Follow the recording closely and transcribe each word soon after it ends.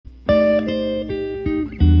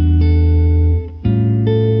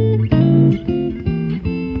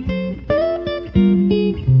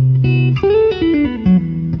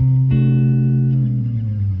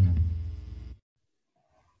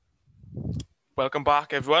Welcome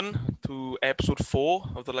back, everyone, to episode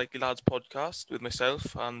 4 of the Likely Lads podcast with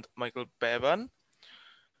myself and Michael Bevan.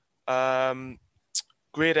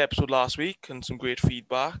 Great episode last week and some great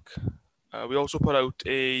feedback. We also put out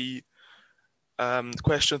a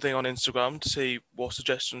question thing on Instagram to say what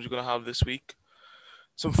suggestions we're going to have this week.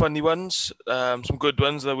 Some funny ones, some good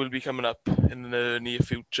ones that will be coming up in the near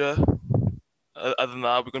future. Other than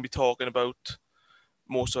that, we're going to be talking about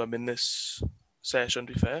most of them in this session,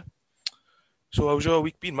 to be fair. So how's your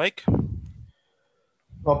week been, Mike?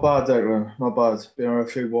 Not bad, Declan. Not bad. Been on a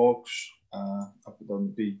few walks up and down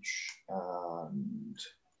the beach, and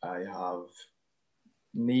I have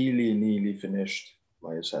nearly finished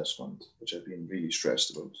my assessment, which I've been really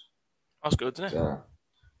stressed about. That's good, isn't it?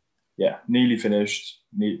 Yeah, nearly finished.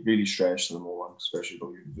 Really stressed at the moment, especially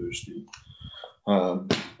about university.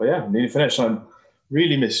 But yeah, nearly finished. I'm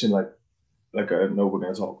really missing like I know we're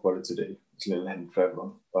going to talk about it today. It's a little hint for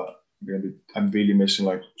everyone, but I'm really missing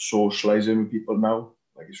like socialising with people now.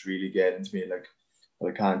 Like it's really getting to me. Like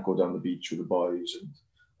I can't go down the beach with the boys, and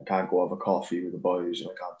I can't go have a coffee with the boys, and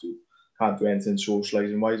I can't do anything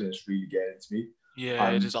socialising wise, and it's really getting to me. Yeah,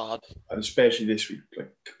 it is hard. And especially this week,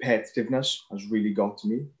 like competitiveness has really got to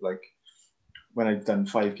me. Like when I've done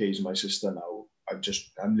 5Ks with my sister now,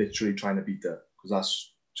 I'm literally trying to beat her because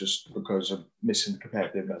that's just because I'm missing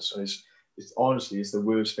competitiveness. And it's honestly, it's the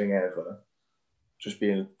worst thing ever. Just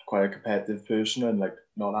being quite a competitive person and like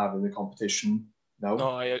not having the competition now. No,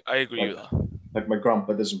 I agree with that. Like my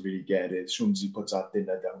grandpa doesn't really get it. As soon as he puts that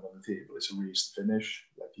dinner down on the table, it's a race to finish.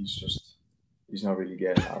 Like he's not really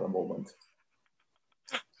getting that at the moment.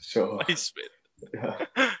 So nice bit. Yeah.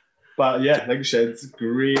 But yeah, like you said, it's a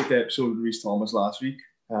great episode with Reece Thomas last week.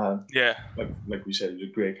 Yeah. Like we said, it was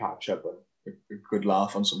a great catch up and a good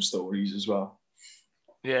laugh on some stories as well.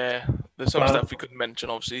 Yeah, there's some stuff we couldn't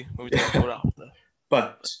mention, obviously, when we talk about it after.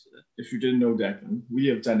 But if you didn't know, Declan, we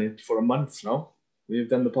have done it for a month now. We have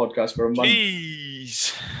done the podcast for a month.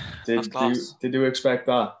 Jeez. Did you expect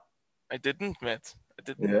that? I didn't, mate. I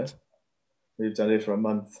didn't. Yeah. We've done it for a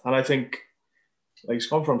month. And I think like it's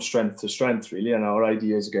gone from strength to strength, really, and our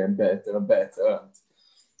ideas are getting better and better. And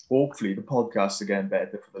hopefully the podcasts are getting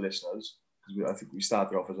better for the listeners. Because I think we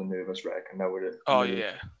started off as a nervous wreck and now we're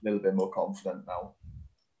a little bit more confident now.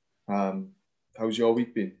 How's your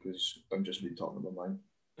week been? Because I'm just been talking about mine.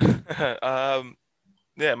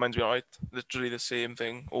 Yeah, mine's been alright. Literally the same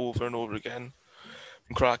thing over and over again.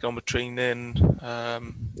 I'm cracking on with training.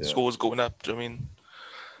 Scores going up. Do you know what I mean?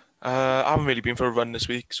 I haven't really been for a run this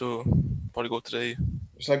week, so probably go today.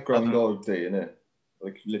 It's like Groundhog Day, isn't it?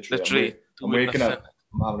 Like literally I'm waking up,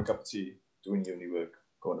 I'm having a cup of tea, doing uni work,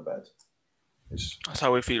 going to bed. That's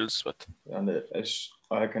how it feels, but and it's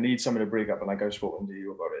like I need something to break up, and like I've spoken to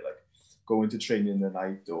you about it, like going to training in the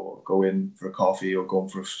night or going for a coffee or going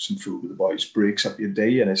for some food with the boys breaks up your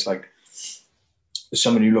day, and it's like it's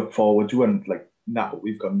something you look forward to, and like now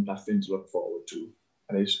we've got nothing to look forward to,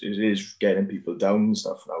 and it is getting people down and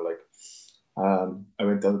stuff now. Like I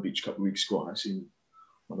went down the beach a couple of weeks ago and I seen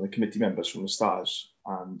one of the committee members from the Stars,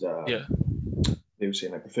 and they were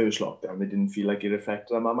saying like the first lockdown they didn't feel like it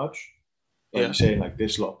affected them that much. Like you're saying like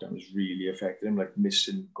this lockdown has really affected him, like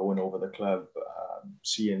missing going over the club,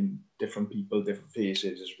 seeing different people, different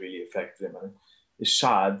faces has really affected him. And it's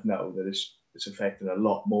sad now that it's affecting a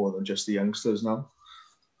lot more than just the youngsters now.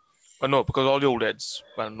 Well, no, because all the old heads,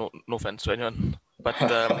 well, no offence to anyone, but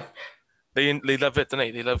they love it, don't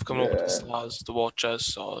they? They love coming over to the Stars to watch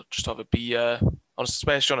us or just have a beer,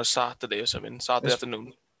 especially on a Saturday or something, Saturday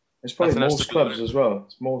afternoon. It's probably most clubs as well.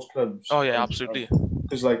 It's most clubs. Oh, yeah, absolutely.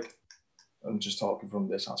 Because like, I'm just talking from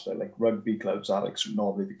this aspect, like rugby clubs are like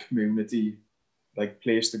normally the community like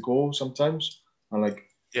place to go sometimes, and like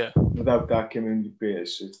without that community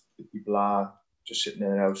base, people are just sitting in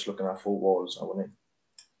their house looking at 4 walls, aren't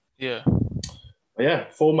they? Yeah. But yeah,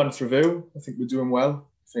 4-month review. I think we're doing well.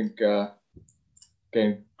 I think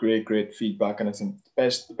getting great feedback, and I think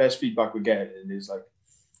the best feedback we're getting is like,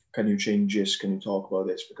 can you change this? Can you talk about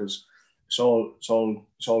this? Because it's all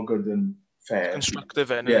good and fair.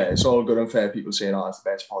 Constructive, it's all good and fair. People saying, "Oh, it's the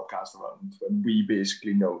best podcast around," when we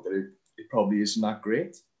basically know that it probably isn't that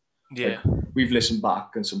great. Yeah, like, we've listened back,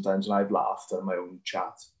 and sometimes I've laughed at my own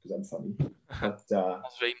chat because I'm funny. But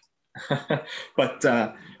that's right.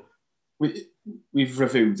 But we've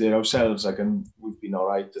reviewed it ourselves, like, and we've been all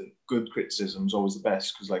right. And good criticism is always the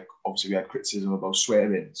best because, like, obviously we had criticism about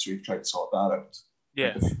swearing, so we've tried to sort that out.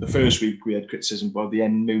 Yeah. Like the first week we had criticism about the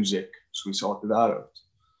end music, so we sorted that out.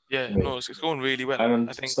 Yeah, no, it's going really well. And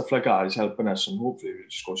I think stuff like that is helping us, and hopefully we'll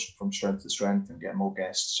just go from strength to strength and get more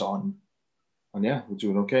guests on. And yeah, we're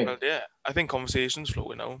doing okay. Well, yeah, I think conversation's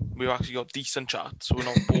flowing now. We've actually got decent chat, so we're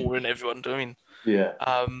not boring everyone. Do you know what I mean?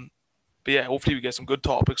 Yeah. But yeah, hopefully we get some good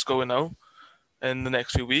topics going now in the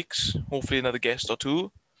next few weeks. Hopefully another guest or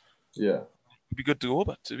two. Yeah. It'd be good to go,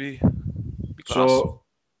 but to be class. So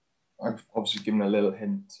I've obviously given a little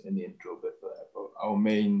hint in the intro bit there, but our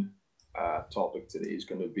main topic today is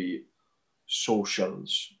going to be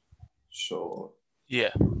socials. So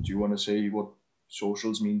Yeah. do you want to say what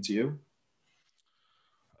socials mean to you?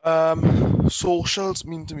 Socials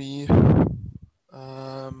mean to me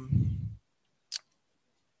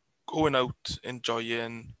going out,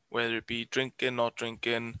 enjoying, whether it be drinking, not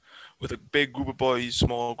drinking, with a big group of boys,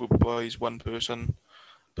 small group of boys, one person.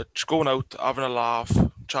 But just going out, having a laugh,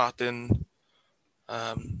 chatting,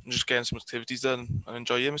 just getting some activities done and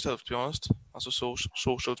enjoying myself, to be honest. That's what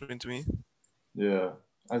socials mean to me. Yeah.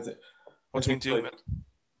 I think What's it mean to you, like man?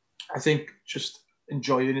 I think just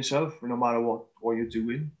enjoying yourself no matter what you're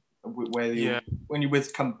doing, whether Yeah. when you're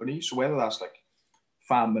with company, so whether that's like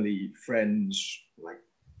family, friends, like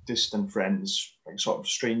distant friends, like sort of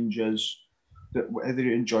strangers, that whether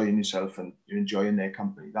you're enjoying yourself and you're enjoying their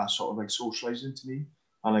company, that's sort of like socializing to me.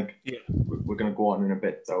 And like Yeah. we're gonna go on in a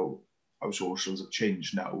bit though how socials have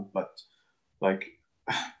changed now, but like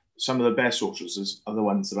some of the best socials are the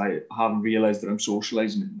ones that I haven't realized that I'm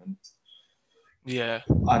socializing in. Yeah.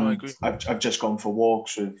 No, I And agree. I've just gone for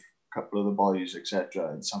walks with a couple of the boys,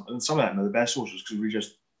 etc. And some of them are the best socials because we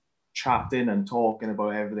just chatting and talking about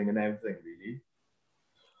everything and everything, really.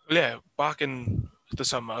 Well, yeah, back in the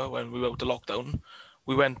summer when we were out of lockdown,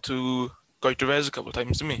 we went to Goitrevez a couple of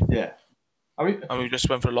times, didn't we? Yeah. I mean, And we just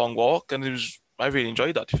went for a long walk, and I really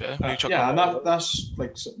enjoyed that, to be fair. We chucked yeah, them and all. that's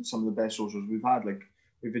like some of the best socials we've had. Like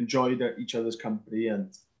we've enjoyed each other's company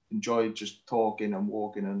and enjoyed just talking and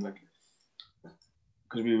walking and like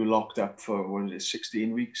because we were locked up for what is it,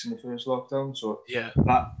 16 weeks in the first lockdown. So Yeah.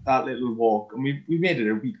 that little walk, and we made it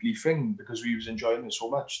a weekly thing because we was enjoying it so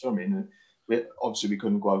much. I mean, obviously we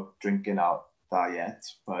couldn't go out drinking out that yet,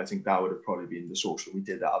 but I think that would have probably been the social we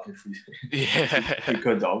did have if we if we Yeah.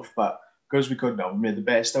 could have. But because we couldn't have, we made the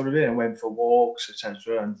best out of it and went for walks,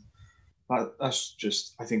 etc. And that's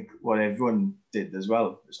just I think what everyone did as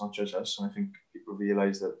well. It's not just us, and I think people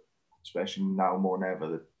realise that, especially now more than ever,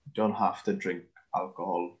 that you don't have to drink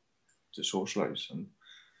alcohol to socialise, and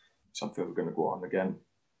something we're going to go on again.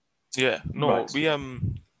 Yeah. No, Right.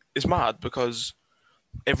 it's mad because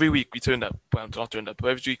every week we turned up. Well, not turned up, but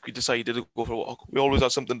every week we decided to go for a walk. We always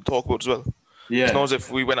had something to talk about as well. It's not Yeah. as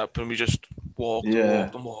if we went up and we just walked and Yeah.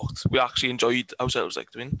 walked and walked. We actually enjoyed ourselves,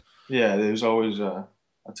 like, doing. Yeah. There's always a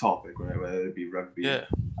topic, right, whether it be rugby. Yeah.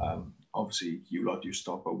 Obviously, you lot used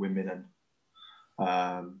to talk about women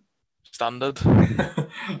and Standard.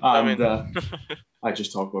 I and mean, I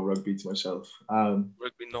just talk about rugby to myself.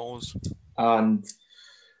 rugby knows. And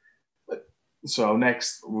so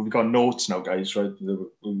next, we've got notes now, guys, right?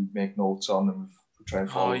 We make notes on and we try and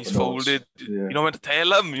Oh, follow he's the notes. folded. Yeah. You know when to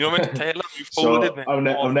tell him. You know when to tell him. You folded, So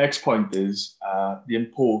man. our next point is the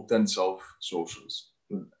importance of socials.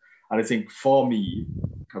 And I think for me,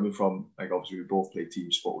 coming from, like, obviously we both play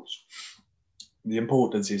team sports, the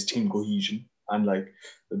importance is team cohesion. And like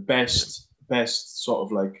the best sort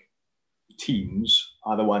of like teams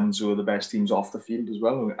are the ones who are the best teams off the field as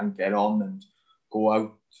well and get on and go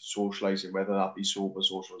out socializing, whether that be sober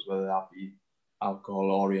socials, whether that be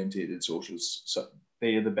alcohol orientated socials. So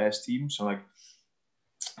they are the best teams. So like,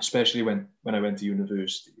 especially when I went to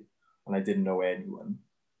university and I didn't know anyone,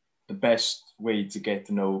 the best way to get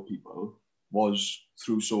to know people was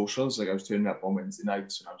through socials. Like I was turning up on Wednesday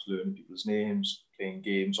nights and I was learning people's names, playing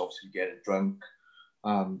games, obviously getting drunk.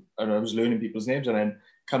 And I was learning people's names, and then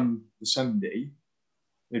come the Sunday,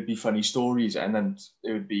 it'd be funny stories, and then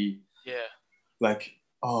it would be like,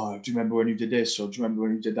 oh, do you remember when you did this, or do you remember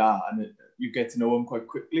when you did that? And you get to know them quite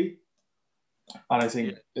quickly. And I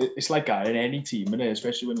think it's like that in any team, isn't it?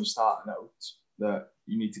 Especially when you're starting out, that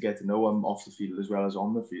you need to get to know them off the field as well as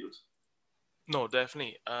on the field. No,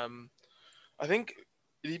 definitely. I think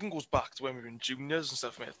it even goes back to when we were in juniors and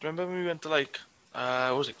stuff, mate. Remember when we went to like,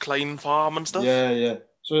 what was it, Klein Farm and stuff? Yeah.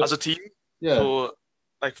 So As a team. yeah, So,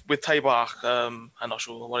 like with Tybach, I'm not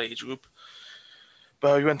sure what age group,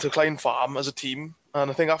 but we went to Klein Farm as a team,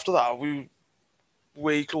 and I think after that we were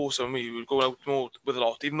way closer. And we were going out more with a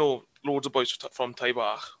lot, even though loads of boys from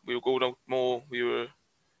Tybach, we were going out more. We were,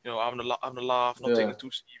 having a laugh, not taking yeah. it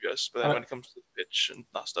too serious. But then when it comes to the pitch and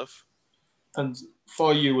that stuff, And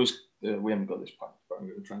for you as we haven't got this part, but I'm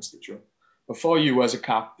going to translate you. But for you as a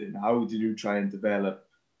captain, how did you try and develop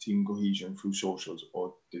team cohesion through socials,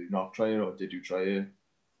 or did you not try it, or did you try it?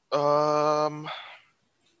 um,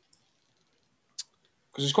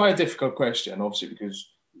 because it's quite a difficult question, obviously, because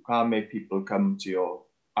you can't make people come to your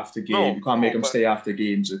after game. No, You can't make them but stay after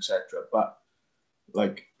games, etc. But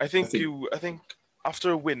like, I I think think, I think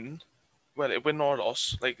after a win, well, a win or a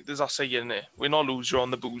loss, like there's that saying there, win or lose, you're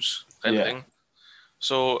on the booze kind of yeah, thing.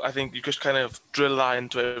 So I think you just kind of drill that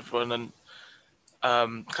into everyone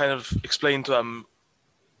and kind of explain to them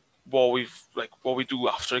what we do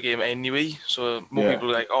after a game anyway. So more yeah, people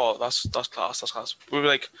are like, oh, that's class, that's class. We're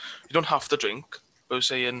like, you don't have to drink. We're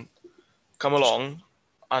saying, come just along,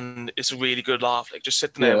 and it's a really good laugh. Like just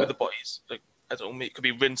sitting there with yeah, the boys. Like I don't know, it could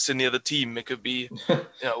be rinsing the other team. It could be,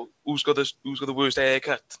 who's got the worst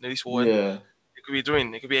haircut, nearly swore. yeah. It could be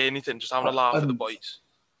doing. It could be anything. Just having a laugh with the And boys.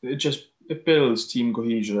 it builds team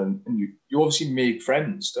cohesion, and you obviously make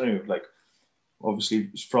friends, don't you? Like, obviously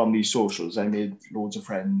from these socials, I made loads of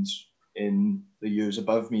friends in the years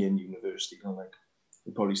above me in university, and like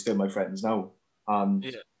they're probably still my friends now. And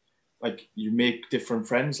Yeah, like you make different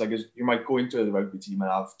friends. Like you might go into the rugby team and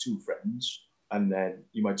have two friends, and then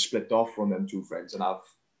you might split off from them two friends and have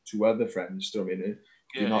two other friends. Do you know what I mean?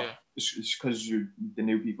 You're yeah, not. yeah. It's because you the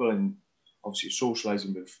new people, and obviously you're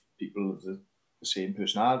socializing with people of the same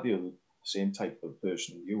personality or the same type of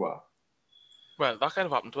person you are. Well, that kind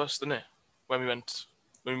of happened to us, didn't it? When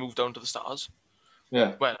we moved down to the Stars.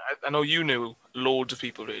 Yeah, Well, I know you knew loads of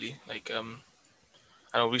people really. Like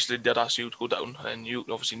I know recently did ask you to go down, and you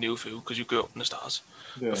obviously knew a few because you grew up in the Stars.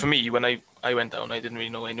 But yeah, for me, when I went down, I didn't really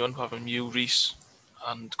know anyone apart from you, Reese,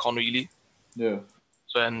 and Conreilly. yeah,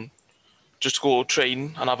 So then just go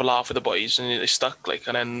train and have a laugh with the boys, and they stuck. Like,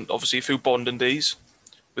 and then obviously a few bonding days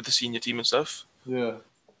with the senior team and stuff. yeah.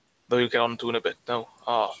 That we'll get on to in a bit now.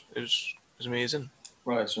 It was amazing.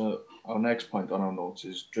 Right. So our next point on our notes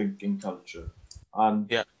is drinking culture, and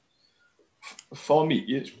Yeah, for me,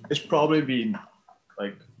 it's probably been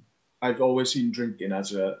like I've always seen drinking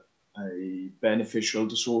as a beneficial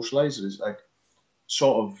to socialize. It's like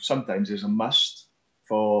sort of sometimes is a must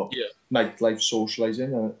for yeah. nightlife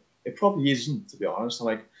socializing. And it probably isn't, to be honest. And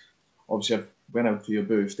like, obviously, I went out for your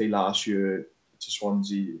birthday last year to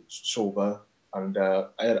Swansea sober, and I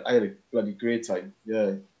had a bloody great time.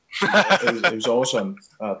 Yeah, it was awesome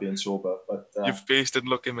being sober. Your face didn't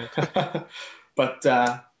look in it. But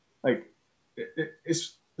like,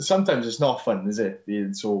 it's sometimes it's not fun, is it,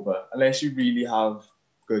 being sober, unless you really have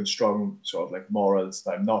good, strong sort of like morals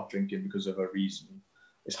that I'm not drinking because of a reason.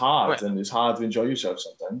 It's Well, hard, and it's hard to enjoy yourself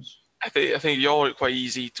sometimes I think you're quite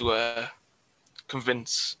easy to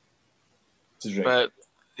convince, to drink. but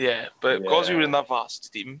yeah, but because you were in Yeah, that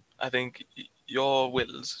vast team, I think your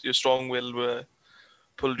strong will were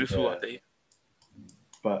pulled you through yeah. that day.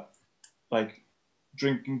 But like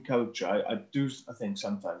drinking culture, I think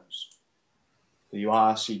sometimes that you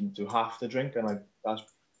are seen to have to drink, and like that's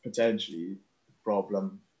potentially the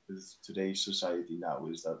problem with today's society now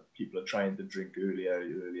is that people are trying to drink earlier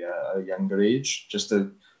at a younger age just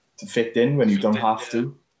to fit in when you Fit don't in, have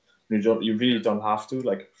to. You really don't have to.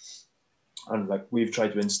 Like, and like we've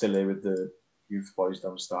tried to instill it with the youth boys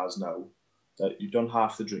downstairs now that you don't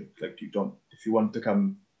have to drink. Like, you don't, if you want to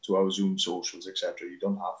come to our Zoom socials, etc., you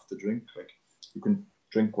don't have to drink. Like, you can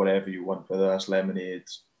drink whatever you want, whether that's lemonade,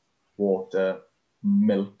 water,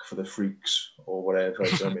 milk for the freaks, or whatever. Do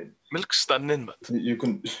you know what I mean? Milk's stunning, but You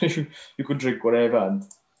can you can drink whatever, and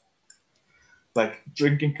like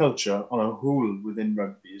drinking culture on a whole within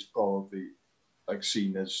rugby is probably like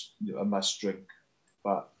seen as, you know, a must drink.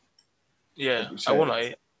 But yeah, like we I won't said,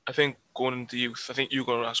 lie. I think going into youth, I think you're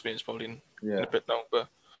going to ask me this probably in yeah, a bit now, but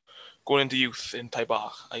going into youth in Thai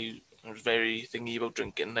bar, I was very thingy about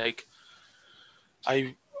drinking. Like,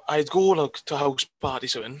 I'd go like to house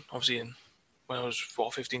parties or in, obviously when I was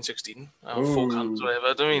 15, 16. I have 4 cans or oh,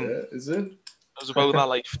 whatever. I mean, yeah, is it? I was about that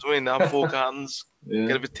life. I mean, I have 4 cans, Yeah,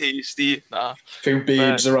 get a bit tasty. Nah, few but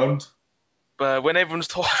babes around. when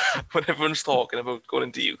everyone's when everyone's talking about going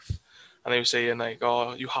into youth, and they were saying like,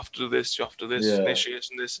 "Oh, you have to do this, you have to do this, Yeah,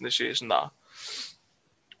 initiation, this, initiation, that."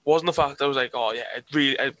 Wasn't the fact I was like, "Oh yeah,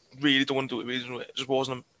 I really don't want to do it. Really don't do it." It just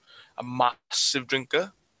wasn't a massive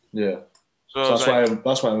drinker, yeah. so I So was like,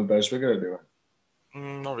 that's why I'm a better speaker anyway.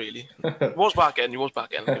 "Not really." It was back then. You was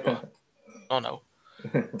back then. Good one. Oh no,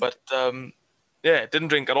 but yeah, didn't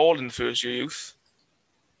drink at all in the first year youth.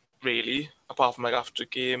 Really, apart from like after a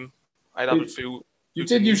game, I'd have a you few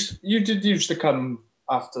thingies. you did used to come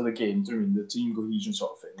after the game during the team cohesion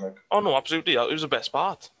sort of thing, like, Oh no, absolutely. It was the best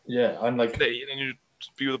part. yeah, and like Play and then you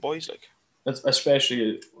be with the boys like.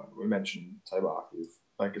 especially we mentioned Taiwan,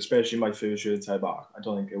 like especially my first year in Taiwan, I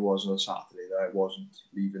don't think it was on a Saturday that I wasn't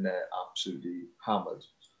leaving there absolutely hammered.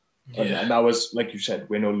 Yeah. And that was, like you said,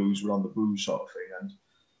 win or lose, we're on the booze sort of thing.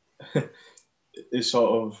 And is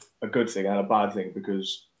sort of a good thing and a bad thing,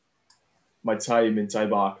 because my time in Thai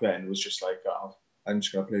Bark then was just like, oh, I'm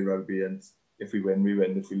just going to play rugby, and if we win, we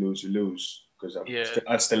win. If we lose, we lose. Because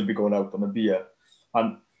I'd still be going out on a beer.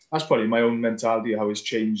 And that's probably my own mentality, how it's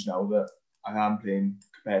changed now that I am playing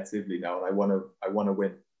competitively now, and I want to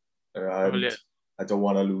win. And I don't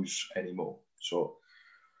want to lose anymore. So,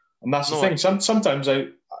 and that's the thing. Sometimes I,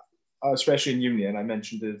 especially in uni, and I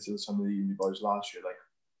mentioned it to some of the uni boys last year, like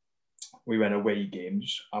we went away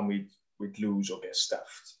games and we'd lose or get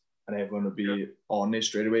stuffed, and everyone would be honest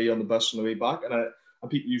straight away on the bus on the way back. And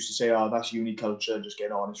people used to say, "Oh, that's uni culture, just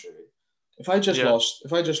get honest straight away." If I just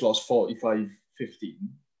lost 45-15,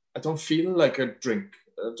 I don't feel like a drink.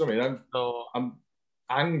 I mean, I'm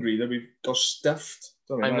angry that we've got stuffed.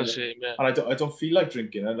 I'm the same, yeah. And I don't feel like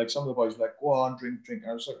drinking. And like some of the boys were like, go on, drink. And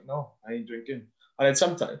I was like, no, I ain't drinking. And then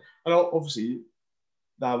sometimes, and obviously,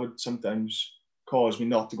 that would sometimes cause me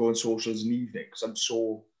not to go on socials in the evening, because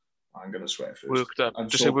I'm going to swear first. Worked up. I'm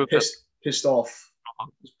just so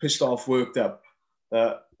pissed off, worked up,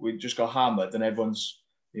 that we just got hammered and everyone's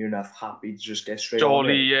near enough happy to just get straight on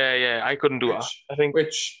it. Yeah. I couldn't do that, I think.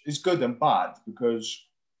 Which is good and bad, because,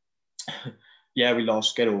 yeah, we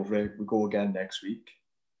lost, get over it, we go again next week.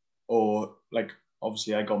 Or, like,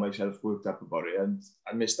 obviously I got myself worked up about it, and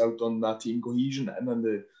I missed out on that team cohesion and then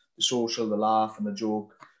the social, the laugh and the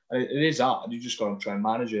joke. And it is hard. You just got to try and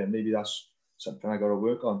manage it, and maybe that's something I got to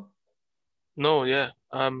work on. No, yeah.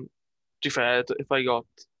 To be fair, if I got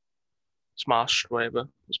smashed, whatever,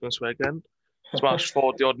 I was going to swear again, smashed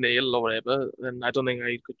 40 odd nail or whatever, then I don't think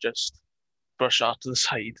I could just brush that to the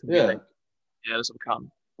side and be like, yeah, that's what I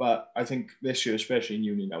can. But I think this year, especially in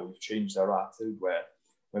uni now, we've changed our attitude, where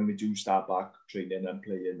when we do start back training and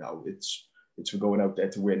playing now, it's we're going out there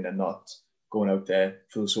to win and not going out there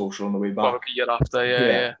for the social on the way back. Probably a year after,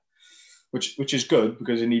 yeah. Which is good,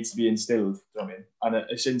 because it needs to be instilled, you know what I mean? And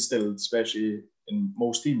it's instilled, especially in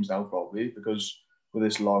most teams now, probably, because with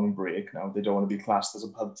this long break now, they don't want to be classed as a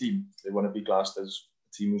pub team. They want to be classed as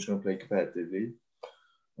a team who's going to play competitively.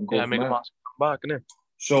 And go make a massive comeback, innit?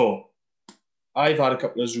 So, I've had a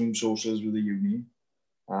couple of Zoom socials with the uni,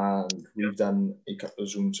 and we've done a couple of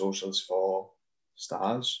Zoom socials for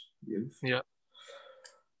Stars Youth. Yeah.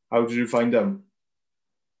 How did you find them?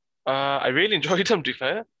 I really enjoyed them, to be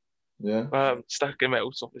fair. Yeah. Stuck him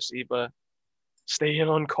out, obviously, but staying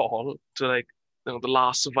on call to, like, the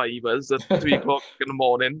last survivors at 3 o'clock in the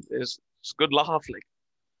morning is a good laugh. Like,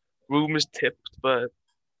 room is tipped, but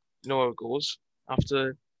you know how it goes. After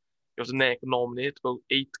you have to nominate about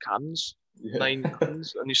 8 cans, 9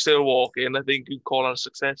 cans, and you still walk in, I think you call that a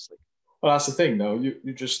success. Like. Well, that's the thing, though.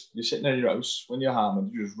 You're sitting in your house when you're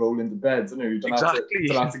hammered. You just roll into bed, don't you? You don't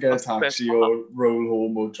have to get a taxi or roll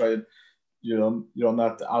home or try and you're on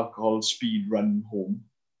that alcohol speed run home.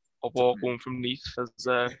 Or walk home from Neath, as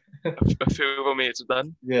a few of our mates have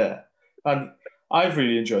done. Yeah, and I've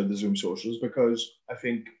really enjoyed the Zoom socials, because I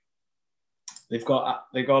think they've got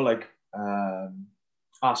like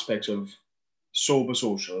aspects of sober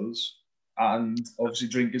socials and obviously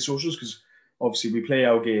drinking socials, because obviously we play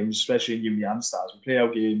our games, especially in uni and Stars, we play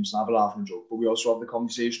our games and have a laugh and joke, but we also have the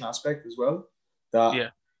conversation aspect as well.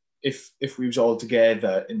 That if we was all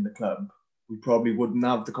together in the club, we probably wouldn't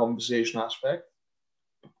have the conversation aspect,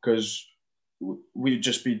 because we'd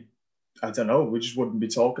just be, I don't know, we just wouldn't be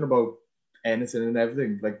talking about anything and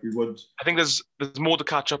everything like we would. I think there's more to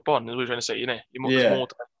catch up on, as we were trying to say, you know.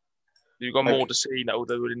 You've got more to say now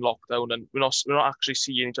that we're in lockdown and we're not actually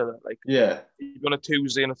seeing each other. Like, even on a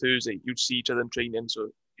Tuesday and a Thursday, you'd see each other in training. So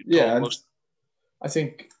I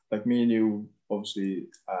think, like, me and you, obviously,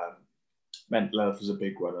 mental health is a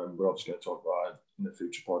big one, and we're obviously going to talk about it in the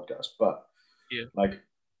future podcast. But like,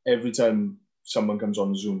 every time someone comes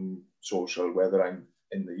on Zoom social, whether I'm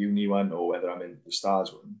in the uni one or whether I'm in the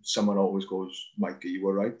Stars one, someone always goes, "Mike, are you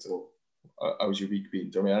all right?" Or "How's your week been?"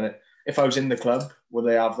 Do you know what I mean? If I was in the club, would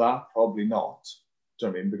they have that? Probably not. Do you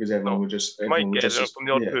know what I mean? Because everyone would just... Might get it from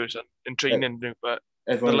the odd person in training, but...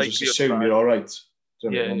 Everyone would just assume you're all right.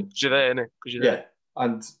 Because you're there, innit? Yeah,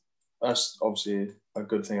 and that's obviously a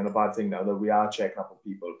good thing and a bad thing now, that we are checking up on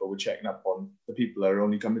people, but we're checking up on the people that are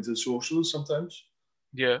only coming to the socials sometimes.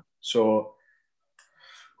 Yeah. So,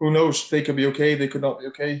 who knows? They could be okay, they could not be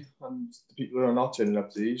okay, and the people who are not turning up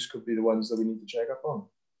to these could be the ones that we need to check up on.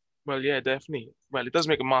 Well, yeah, definitely. Well, it does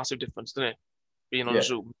make a massive difference, doesn't it? Being on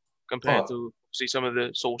Zoom compared to, see, some of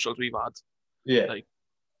the socials we've had. Yeah. Like,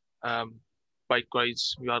 bike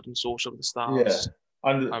rides we had on social with the Stars.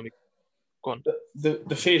 Yeah. And go on.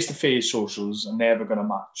 The face-to-face socials are never going to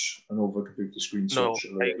match an over-computer screen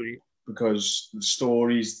social. No, I agree. Because the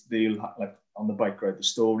stories they'll have, like on the bike ride, the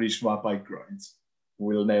stories from our bike rides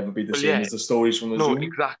will never be the Well, same yeah. as the stories from the No, Zoom.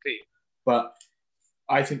 exactly. But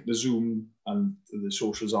I think the Zoom and the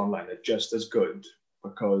socials online are just as good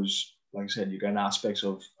because, like I said, you get aspects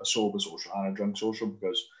of a sober social and a drunk social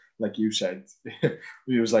because, like you said,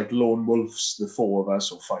 we was like lone wolves, the 4 of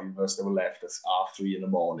us or 5 of us that were left at 3:30 in the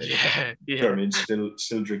morning. Yeah. You know what I mean?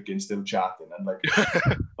 Still drinking, still chatting. And like,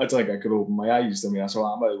 I don't think I could open my eyes. I mean, that's how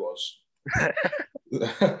hammered I was.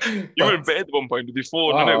 You were in bed at one point with your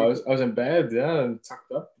phone. I was in bed, yeah, and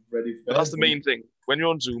tucked up, ready for bed. But that's the main thing. When you're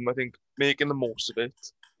on Zoom, I think making the most of it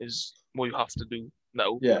is what you have to do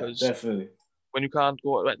now. Yeah, because definitely. when you can't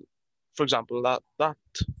go, for example, that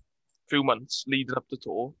few months leading up to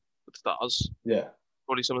tour with Stars, Yeah.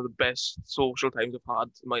 probably some of the best social times I've had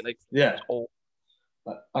in my life. Yeah. Oh,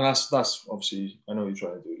 and that's obviously, I know you're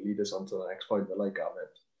trying to lead us on to the next point, but like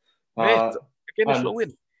it. mate, getting a flow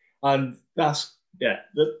in. And that's,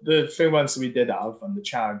 the few months that we did have and the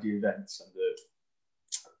charity events and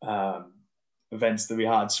the events that we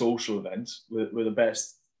had, social events, were the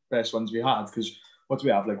best ones we had. Because what do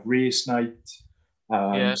we have? Like race night,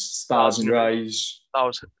 Stars and Rise. That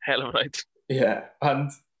was hell of a night. Yeah.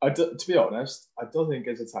 And to be honest, I don't think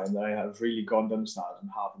there's a time that I have really gone down the Stars and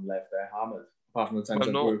haven't left there hammered, apart from the times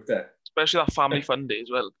I've worked there. Especially that family fun day as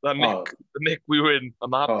well. The Nick we were in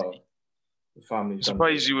on that day. The family I'm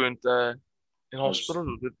surprised you weren't in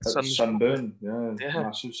hospital with sunburn. Yeah,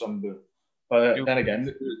 massive sunburn. But then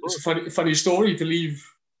again, it's a funny story to leave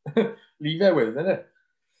there with, isn't it?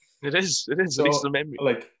 It is. At least the memory.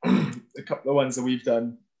 Like a couple of ones that we've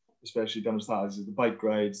done, especially down the Stars, the bike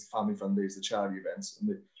rides, the family fun days, the charity events,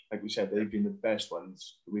 and like we said, they've been the best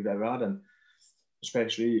ones that we've ever had. And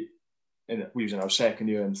especially we was in our second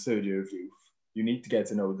year and third year of youth, you need to get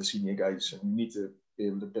to know the senior guys, and you need to be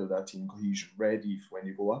able to build that team cohesion ready for when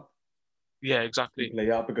you go up. Yeah, exactly. Play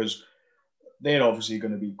up because they're obviously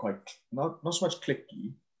going to be quite not so much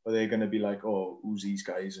clicky, but they're going to be like, oh, who's these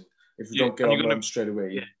guys? And if we don't get on them straight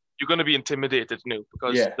away, you're going to be intimidated now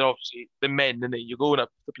because they're men, and you're going up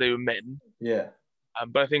to play with men. Yeah.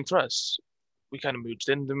 But I think for us, we kind of merged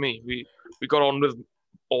in, didn't we? We got on with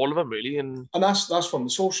all of them really, and that's from the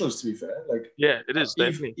socials, to be fair. Like, yeah, it is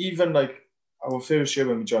definitely. Even like our first year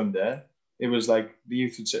when we joined there, it was like the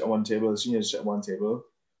youth would sit on one table, the seniors would sit on one table.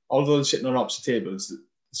 Although they're sitting on opposite tables, the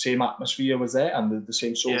same atmosphere was there and the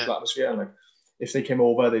same social atmosphere. And like, if they came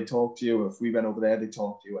over, they'd talk to you. If we went over there, they'd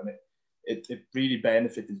talk to you. And it really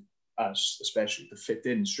benefited us, especially to fit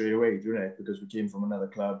in straight away, didn't it? Because we came from another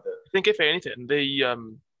club. I think if anything,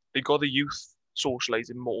 they got the youth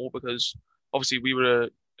socialising more because obviously we were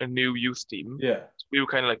a new youth team. Yeah. So we were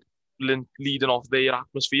kind of like leading off their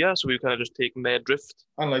atmosphere, so we were kind of just taking their drift.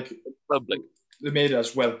 And like, they made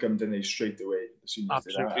us welcome, didn't they, straight away?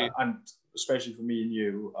 Absolutely. And especially for me and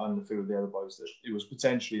you and a few of the other boys, that it was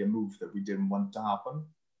potentially a move that we didn't want to happen.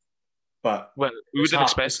 But we didn't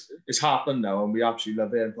expect it's happened now, and we absolutely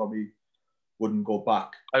love it, and probably wouldn't go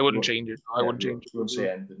back. I wouldn't change it. I wouldn't change it. We won't say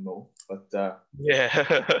anything more. But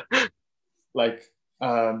like,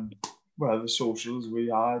 the socials we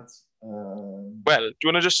had. Well, do you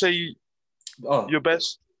want to just say your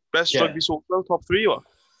best rugby social top 3 or?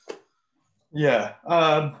 Yeah,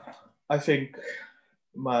 I think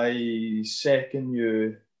my second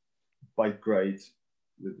year bike ride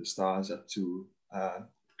with the Stars up to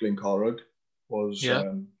Glencorrog was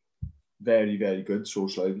very, very good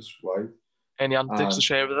socialise-wise. Any antics to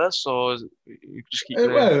share with us, or you just keep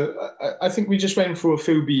it? Well, I think we just went through a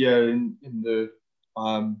few beer in the.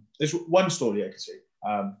 There's one story I could say.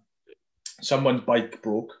 Someone's bike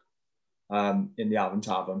broke in the Avon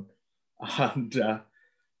Tavern, and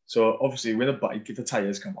so obviously with a bike, if the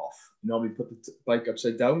tyres come off, you normally put the bike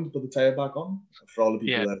upside down to put the tyre back on. For all the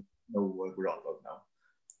people that know what we're on about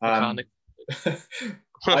now.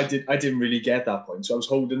 I didn't really get that point, so I was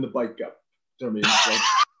holding the bike up. Do you know what I mean?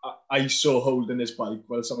 Like, I saw holding this bike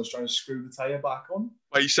while someone's trying to screw the tyre back on.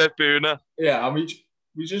 Bicep burner. Yeah, I mean,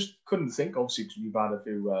 we just couldn't think, obviously, because we've had a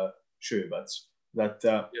few sherbets, that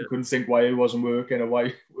we couldn't think why it wasn't working or why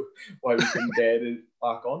we couldn't get it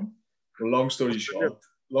back on. Well, long story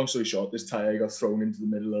short, this tyre got thrown into the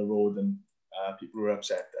middle of the road and people were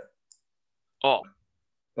upset then. Oh.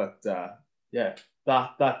 But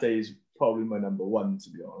that day is probably my number one, to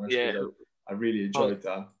be honest. Yeah. I really enjoyed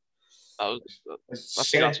that. The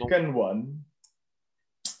second one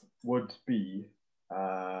would be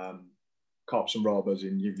Cops and Robbers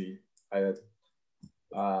in uni. And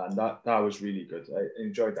that was really good. I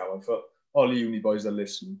enjoyed that one. For all the uni boys that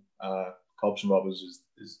listen, Cops and Robbers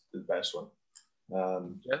is the best one.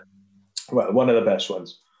 Well, one of the best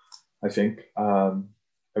ones, I think. I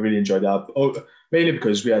really enjoyed that. Mainly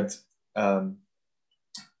because we had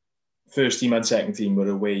first team and second team were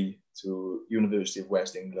away to University of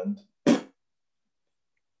West England.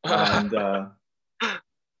 And the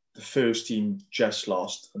first team just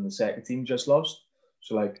lost and the second team just lost.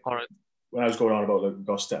 So like, all right. When I was going on about like we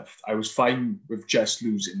got stuffed, I was fine with just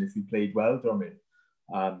losing if we played well. Do you know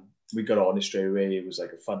what I mean? We got on it straight away. It was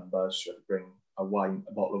like a fun bus. You had to bring a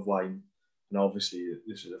bottle of wine, and obviously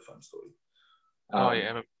this is a fun story.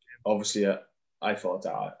 Obviously, I thought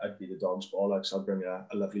I'd be the dog's baller, so I'll bring a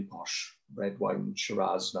lovely posh red wine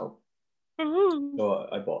Shiraz now. Mm-hmm. So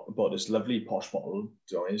I bought this lovely posh bottle. Do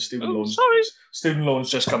you know what I mean? Student loans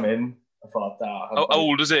just come in. I thought that. How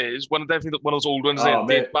old is it? It's definitely one of those old ones that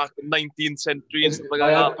date back in the 19th century and stuff like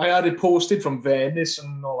that. I had it posted from Venice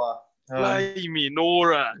and all that. Blimey,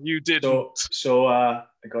 Nora, you didn't. So I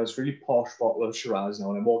got this really posh bottle of Shiraz now,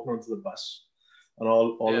 and I'm walking onto the bus, and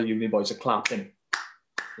all the uni boys are clapping.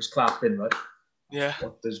 Just clapping, right? Yeah.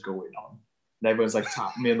 What is going on? And everyone's like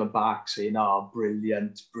tapping me on the back, saying,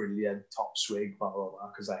 brilliant, top swig, blah, blah,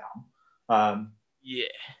 blah, because I am. Yeah.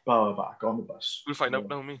 Blah, blah, blah, on the bus. We'll find out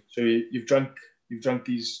now, me. So you've drunk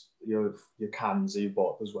these, your cans that you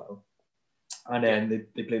bought as well. And then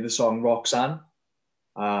they play the song Roxanne.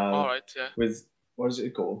 All right, yeah. With, what does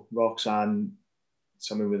it called? Roxanne,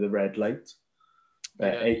 something with a red light.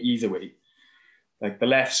 Either way. Like the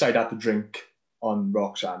left side had to drink on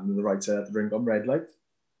Roxanne and the right side had to drink on red light.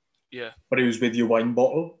 Yeah. But it was with your wine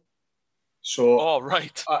bottle. So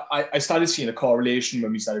right. I started seeing a correlation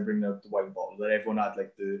when we started bringing out the wine bottle that everyone had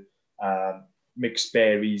like the mixed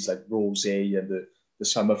berries, like rosé and the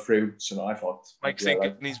summer fruits. And I thought... Mike's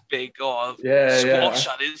thinking he's big. Squash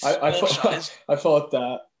that is. I thought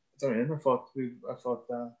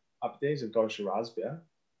Happy Days have got a Shiraz beer.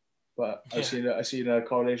 But I seen a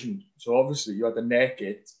correlation. So obviously you had to neck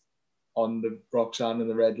it on the Roxanne and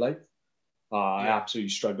the red light. I absolutely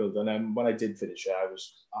struggled. And then when I did finish it, I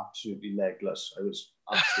was absolutely legless. I was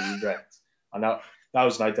absolutely wrecked. And that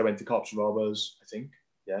was the night I went to Cops and Robbers, I think.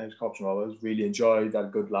 Yeah, it was Cops and Robbers. Really enjoyed, had a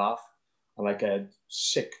good laugh. And like I had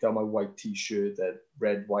sick down my white t-shirt, I had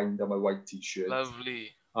red wine down my white t-shirt. Lovely.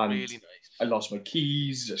 And really nice. I lost my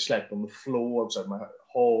keys. I slept on the floor outside my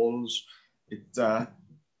halls. It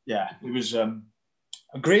was a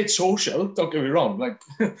great social. Don't get me wrong. Like,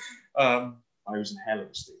 I was in hell of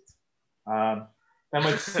a state. Then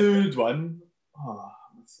my third one.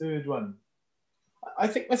 I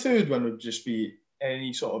think my third one would just be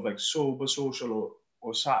any sort of like sober social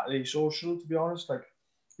or Saturday social. To be honest, like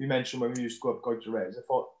we mentioned when we used to go up Goit to Res, I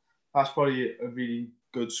thought that's probably a really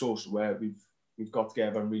good social where we've got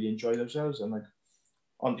together and really enjoyed ourselves. And like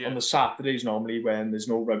on the Saturdays normally when there's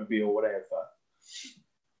no rugby or whatever,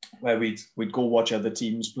 where we'd go watch other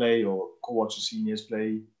teams play or go watch the seniors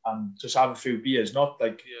play and just have a few beers. Not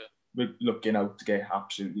like we're looking out to get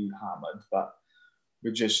absolutely hammered, but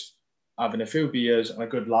we're just having a few beers and a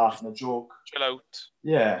good laugh and a joke. Chill out.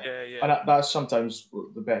 Yeah. And that's sometimes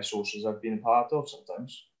the best socials I've been a part of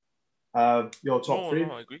sometimes. Your top three?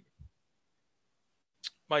 No, I agree.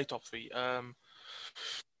 My top three.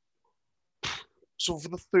 So for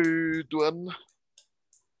the third one,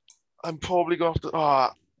 I'm probably going to have to...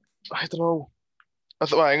 I don't know. I'm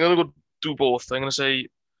going to go do both. I'm going to say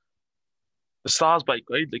the Stars bike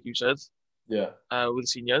ride, like you said. Yeah. With the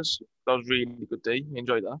seniors. That was a really good day. I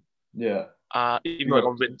enjoyed that. Yeah. Even though I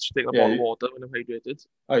got rinsed, taking a bottle of water when I'm hydrated.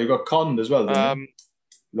 Oh, you got conned as well, didn't you?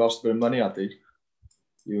 You lost a bit of money, I think.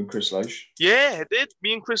 You and Chris Leish. Yeah, I did.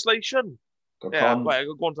 Me and Chris Leishon. Got conned. Right,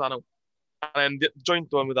 I'll go on to that now. And then the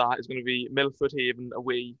joint one with that is going to be Milford Haven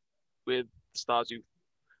away with Stars Youth.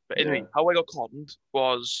 But anyway, how I got conned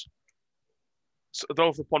was... So I don't know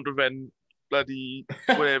if the Pontryfen bloody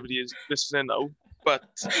whatever he is listening now, but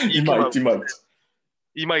he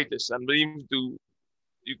might listen, but even do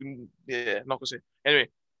you can not gonna say anyway.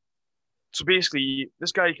 So basically,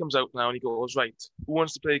 this guy comes out now and he goes, right, who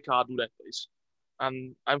wants to play card roulette, please?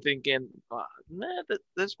 And I'm thinking,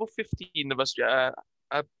 there's about 15 of us. I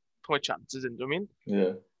put my chances in. Do you know what I mean?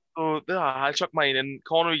 Yeah. So I chuck mine in.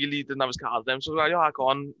 Connor really didn't have his card then, so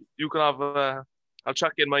Con, you can have I'll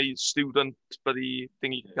chuck in my student buddy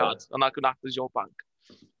thingy card, and that can act as your bank.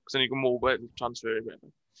 Because then you can move it and transfer it.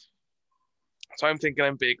 So I'm thinking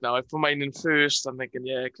I'm big now. I put mine in first. I'm thinking,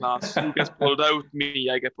 yeah, class. Who gets pulled out?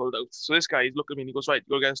 Me, I get pulled out. So this guy, he's looking at me and he goes, right,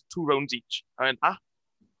 you're going to get 2 rounds each. I went,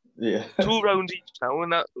 Yeah. 2 rounds each now.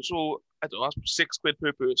 And so, I don't know, that's £6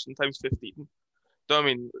 per person times 15. Do you know what I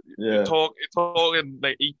mean? Yeah. You're talking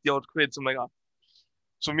like 80 odd quid, something like that.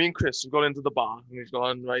 So me and Chris have gone into the bar and he's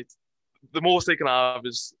gone, right, the most they can have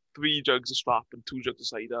is 3 jugs of strap and 2 jugs of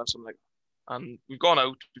cider or something like that. And we've gone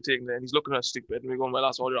out, we've taken it, and he's looking at us stupid, and we're going, well,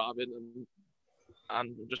 that's all you're having.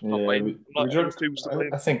 and just pop Yeah, in. we drank. Refuse to play.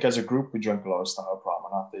 I think as a group we drank a lot of Star Pram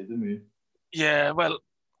on that day, didn't we? Yeah, well,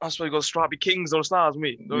 that's why you got Strappy Kings or Stars,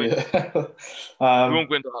 mate. Yeah. We won't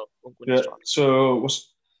go into that. We won't go into Yeah. Strappy. So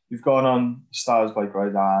you've gone on Stars bike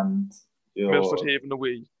ride and Milford Haven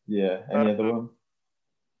away. Yeah. Any other one?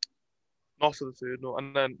 Not for the third, no.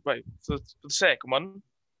 And then, right, for the second one,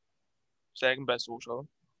 second best social,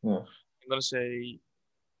 Yeah. I'm going to say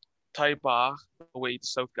Ty Bar away to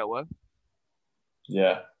South Gower.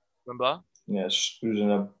 Yeah. Remember that? Yes. It was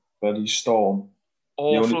in a bloody storm.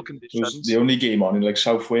 Awful conditions. It was the only game on in like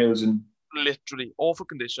South Wales and literally awful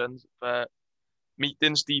conditions. But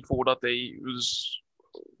meeting Steve Ford that day was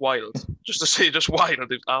wild. Just to say, just wild. It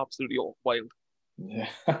was absolutely wild.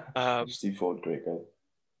 Yeah. Steve Ford, great guy.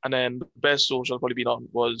 And then the best social I've probably been on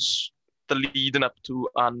was the leading up to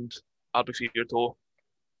and Albufeira tour.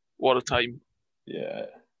 What a time. Yeah.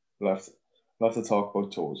 We'll have to talk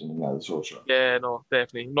about tours in another social. Yeah, no,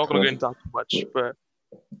 definitely. I'm not going to go into that too much, but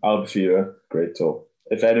Albufeira, great tour.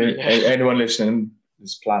 If anyone listening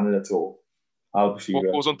is planning a tour, Albufeira.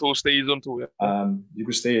 What goes on tour stays on tour. Yeah. You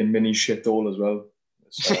could stay in mini shithole as well.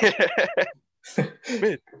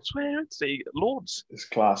 Mate, I swear I'd say loads. It's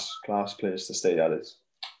class place to stay at it.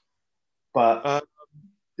 But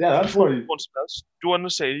yeah, that's probably. Do you want to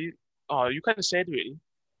say? Oh, you kind of said really.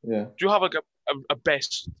 Yeah. Do you have like a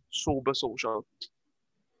best sober social?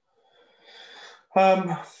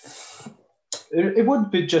 It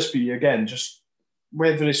would just be again just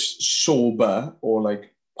whether it's sober or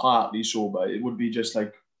like partly sober. It would be just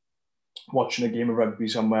like watching a game of rugby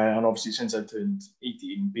somewhere, and obviously since I turned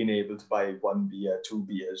 18, being able to buy 1 beer, 2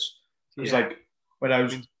 beers. Because like when I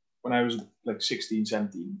was like 16,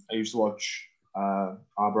 17, I used to watch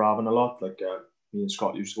Aberravon a lot. Like me and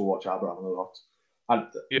Scott used to go watch Aberravon a lot. And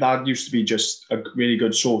that used to be just a really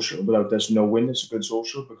good social. Without us knowing it's a good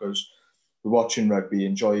social because we're watching rugby,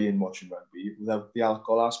 enjoying watching rugby without the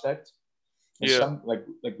alcohol aspect. And like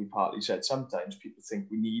we partly said, sometimes people think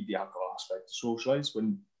we need the alcohol aspect to socialise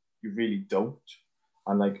when you really don't.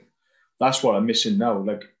 And like that's what I'm missing now.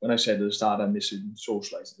 Like when I said at the start, I'm missing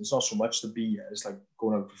socialising. It's not so much the beer. It's like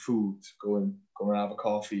going out for food, going and have a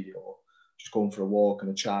coffee, or just going for a walk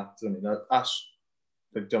and a chat. I mean, that's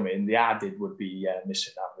like, I mean, the added would be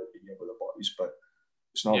missing having a beer with the boys, but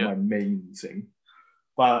it's not my main thing.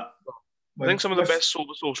 But I think some of the best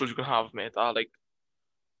sober socials you can have, mate, are like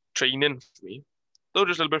training for me. Though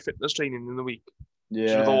just a little bit of fitness training in the week. Yeah.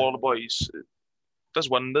 Just with all the boys. It does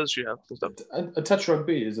wonders, yeah. A touch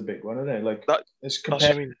rugby is a big one, isn't it? Like it's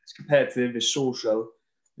competitive, it's social,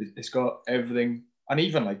 it's got everything, and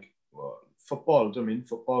even like football. I mean,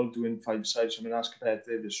 football doing 5-sides. I mean, that's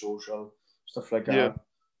competitive, it's social. Stuff like that,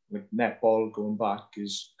 like netball going back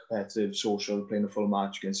is competitive, social, playing a full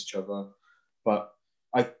match against each other. But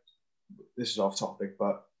this is off topic,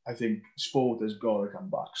 but I think sport has got to come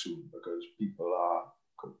back soon because people are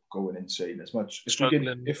going insane as much.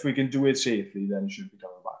 If we can do it safely, then it should be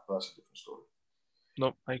coming back. But that's a different story.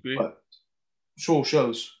 No, I agree. But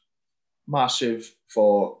socials, massive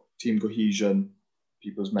for team cohesion,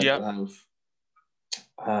 people's mental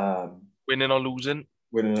health. Winning or losing.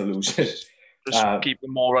 Just keep the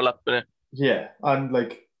moral up in it. Yeah, and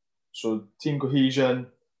like, so team cohesion,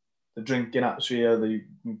 the drinking atmosphere that you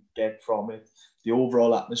can get from it, the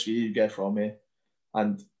overall atmosphere you get from it,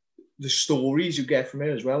 and the stories you get from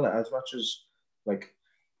it as well. As much as like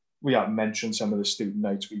we haven't mentioned some of the student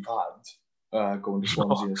nights we've had going to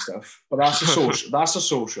Swansea and stuff, but that's a social. That's a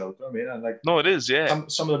social. You know what I mean, and like no, it is. Yeah.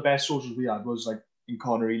 Some of the best socials we had was like in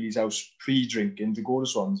Conor Ely's house pre-drinking to go to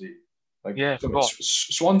Swansea. Like,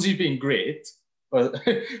 Swansea's been great, but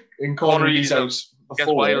in Conor Ely's house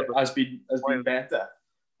before has been better.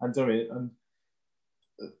 And I mean, and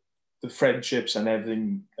the friendships and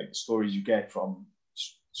everything, like the stories you get from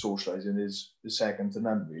socialising is second to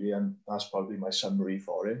none, really. And that's probably my summary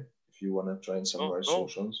for it. If you want to try and summarize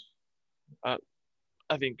socials, I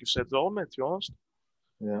think you've said it all, mate. To be honest,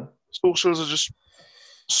 yeah, socials are just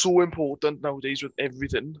so important nowadays with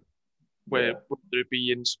everything. Whether it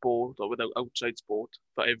be in sport or without outside sport,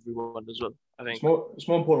 for everyone as well. I think it's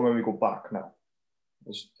more important when we go back now.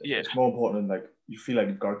 It's more important. Like you feel like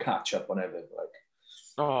you've got to catch up on everything.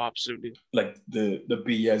 Like absolutely. Like the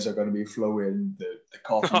beers are going to be flowing. The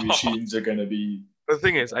coffee machines are going to be. The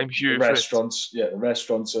thing is, I'm here. The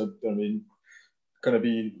restaurants are. I mean, going to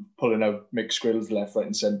be pulling out mixed grills left, right,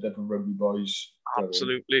 and centre from rugby boys.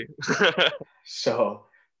 Absolutely. So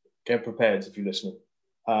get prepared if you're listening.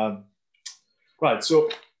 Right, so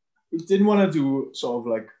we didn't want to do sort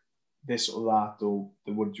of like this or that or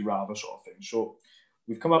the would you rather sort of thing. So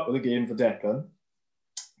we've come up with a game for Declan,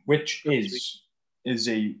 which is is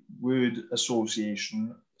a word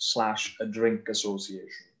association / a drink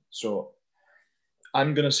association. So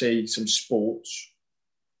I'm going to say some sports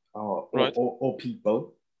Right. or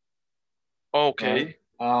people. Okay. Right?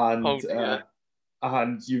 Oh dear.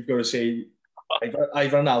 And you've got to say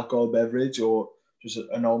either an alcohol beverage or just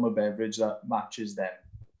a normal beverage that matches them.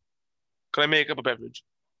 Can I make up a beverage?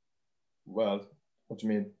 Well, what do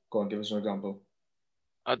you mean? Go on, give us an example.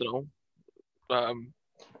 I don't know.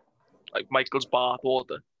 Like Michael's bath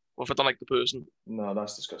water. Or if I don't like the person. No,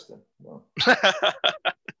 that's disgusting. No.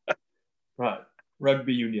 Right.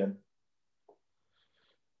 Rugby union.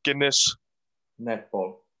 Guinness.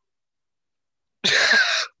 Netball.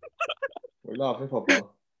 We're laughing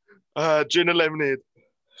football. Gin and lemonade.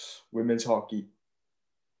 Women's hockey.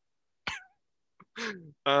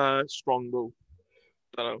 Strongbow.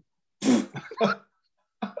 Don't know.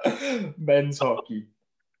 Men's hockey.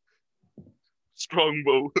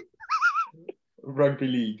 Strongbow. Rugby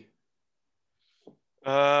league.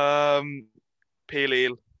 Pale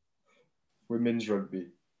ale. Women's rugby.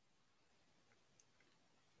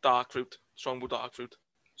 Dark fruit. Strongbow dark fruit.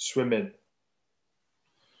 Swimming.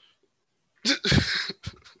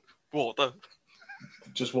 Water.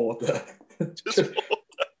 Just water. Just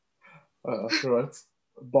water. Right.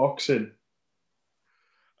 Boxing.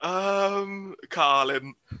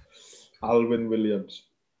 Carlin. Alwyn Williams.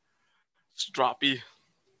 Strappy.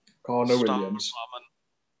 Connor Star Williams. Ramen.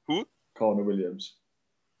 Who? Connor Williams.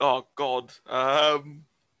 Oh God.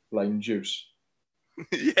 Lime juice.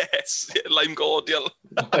 Yes. Lime cordial.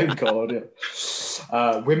 Lime cordial.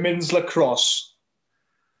 Women's lacrosse.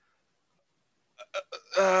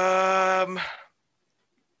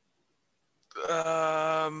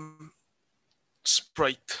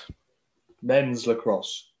 Sprite. Men's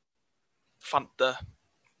lacrosse. Fanta.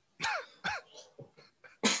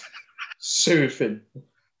 Surfing.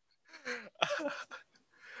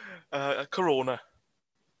 Corona.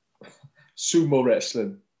 Sumo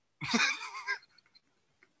wrestling.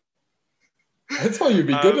 I thought you'd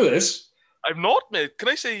be good at this. I'm not, mate. Can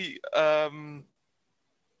I say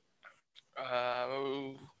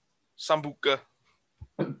Sambuca?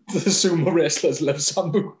 The sumo wrestlers love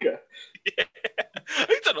sambuca. Yeah.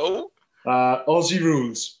 I don't know. Aussie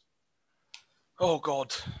rules. Oh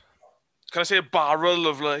God. Can I say a barrel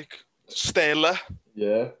of like Stella?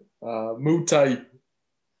 Yeah. Muay Thai.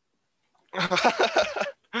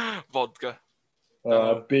 Vodka.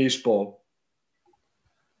 Baseball.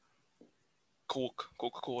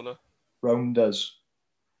 Coca-Cola. Rounders.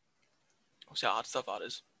 What's the hard stuff that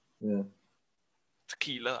is? Yeah.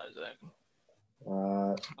 Tequila, is it?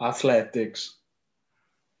 Athletics.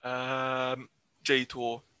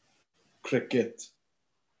 J-Tour. Cricket.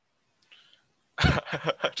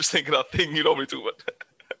 Just thinking that thing you normally do, but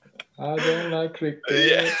I don't like cricket.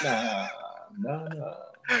 Yeah. No.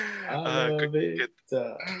 I love cricket.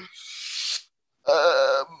 it.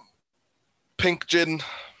 Pink gin.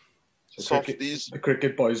 So Softies. The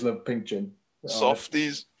cricket boys love pink gin.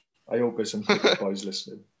 Softies. I hope there's some cricket boys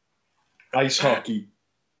listening. Ice hockey.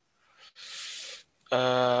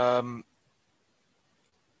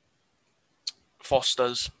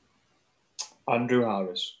 Foster's. Andrew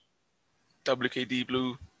Harris. WKD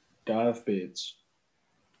Blue. Gareth Bates.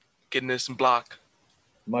 Guinness and Black.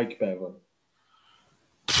 Mike Bevan.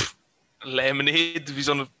 Lemonade. If he's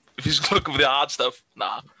looking for the hard stuff,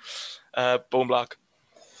 nah. Bone Black.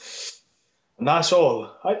 And that's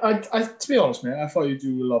all. I to be honest, mate, I thought you'd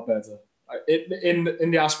do a lot better.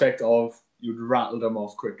 In the aspect of you'd rattle them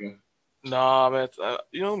off quicker. Nah, mate.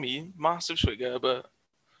 You know me, massive swigger, but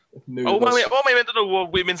Nervous. what am I meant to know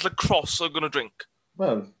what women's lacrosse are gonna drink?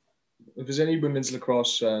 Well, if there's any women's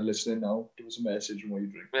lacrosse listening now, give us a message on what you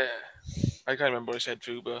drink. Yeah, I can't remember what I said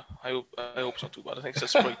too, but I hope it's not too bad. I think it's a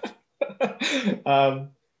Sprite.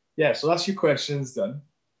 Yeah, so that's your questions done.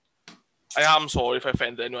 I am sorry if I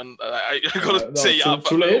offended anyone. I gotta say,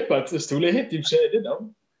 too late, but it's too late. You've said it now.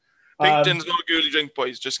 Pink gin's not a girly drink,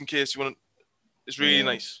 boys. Just in case you want. It's really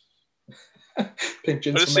nice. Pink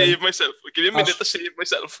gin's I'll just save myself. I'll give you a minute to save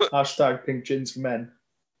myself. Hashtag pink gins for men.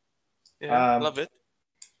 Yeah, love it.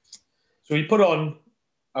 So we put on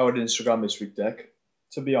our Instagram this week, Dick.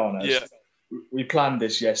 To be honest, we planned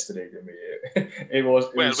this yesterday, didn't we?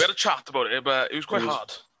 We had a chat about it, but it was quite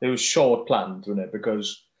hard. It was short planned, wasn't it?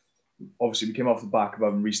 Because obviously we came off the back of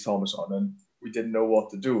having Reece Thomas on, and we didn't know what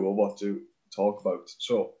to do or what to talk about.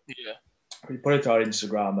 So we put it to our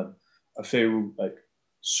Instagram, and a few like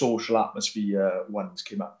social atmosphere ones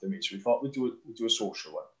came up to me. So we thought we'd do a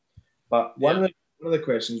social one. But one of the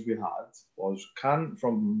questions we had was,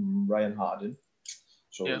 from Ryan Hardin,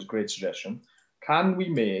 so it was a great suggestion, can we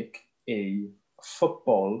make a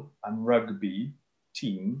football and rugby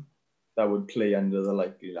team that would play under the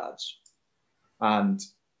Likely Lads. And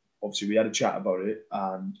obviously we had a chat about it,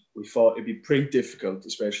 and we thought it'd be pretty difficult,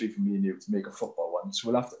 especially for me and you, to make a football one. So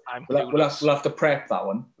we'll have to prep that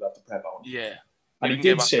one. Yeah. And he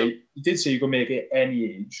did say you can make it any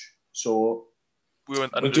age. So we'll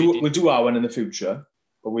do our one in the future.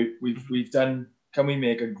 But we've done. Can we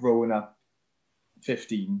make a growing up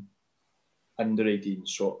 15 under 18?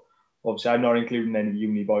 So obviously I'm not including any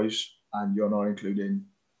uni boys, and you're not including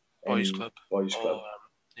boys club.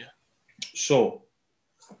 Yeah. So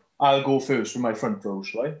I'll go first with my front row,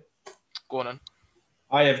 shall I? Go on then.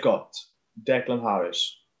 I have got Declan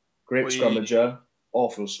Harris, great scrummager,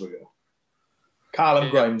 awful swigger. Callum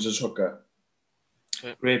Grimes as hooker.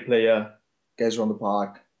 Okay. Great player, gets around the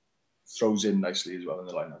park, throws in nicely as well in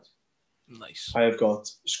the lineup. Nice. I have got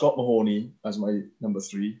Scott Mahoney as my number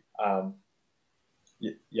 3.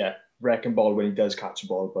 Wrecking ball when he does catch a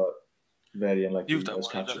ball, but very unlikely he does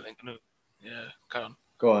catch it. Yeah, carry on.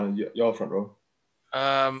 Go on, your front row.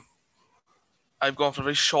 I've gone for a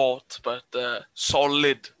very short but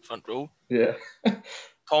solid front row. Yeah.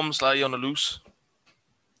 Tom Sly on the loose.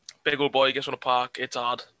 Big old boy gets on the park. It's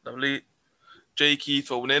hard. Lovely. Jay Key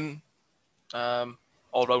thrown in.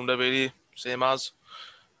 All rounder really. Same as.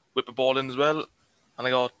 Whip the ball in as well. And I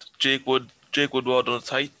got Jake Woodward on the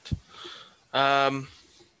tight.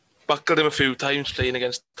 Buckled him a few times playing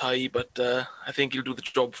against Ty, but I think he'll do the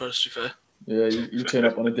job for us, to be fair. Yeah, you turn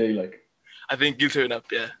up on a day like. I think he'll turn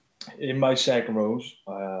up, yeah. In my second rows,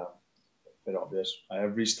 a bit obvious. I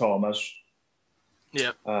have Rhys Thomas.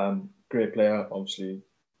 Yeah. Great player, obviously.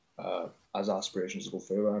 Has aspirations to go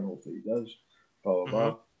further, and hopefully he does. Blah, blah,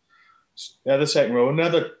 blah. Yeah, the second row,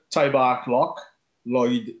 another tie-back lock,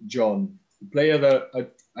 Lloyd John. The player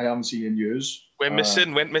that I haven't seen in years. Went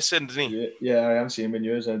missing, didn't he? Yeah, I haven't seen him in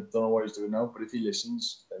years. I don't know what he's doing now, but if he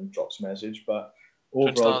listens, then drops a message. But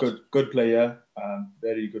overall, good player,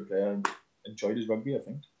 very good player, and enjoyed his rugby, I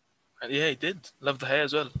think. And yeah, he did. Loved the hair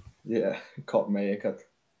as well. Yeah, caught my haircut.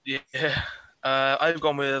 Yeah. I've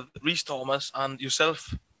gone with Rhys Thomas and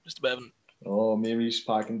yourself, Mr. Bevan. Oh, me Rhys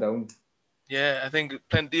parking down. Yeah, I think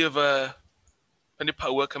plenty of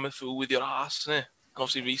power coming through with your ass, innit? And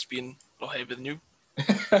obviously Rhys being a lot heavier than you.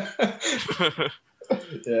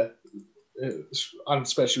 Yeah. And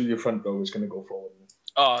especially with your front row is going to go forward.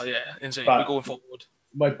 Oh, yeah, insane. We're going forward.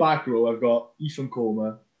 My back row, I've got Ethan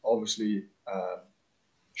Comer, obviously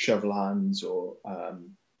shovel hands, or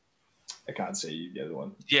I can't say the other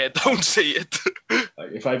one. Yeah, don't say it.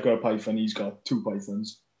 Like, if I've got a python, he's got 2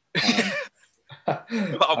 pythons. I've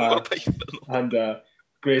got a python. And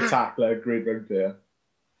great tackler, great rugby player.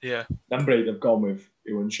 Yeah. Number 8, I've gone with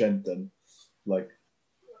Ewan Shenton. Like,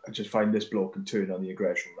 I just find this bloke can turn on the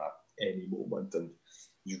aggression at any moment, and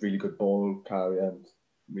he's a really good ball carrier and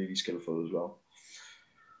really skillful as well.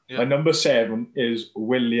 Yeah. My number 7 is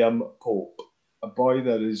William Pope, a boy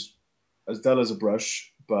that is as dull as a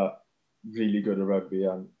brush, but really good at rugby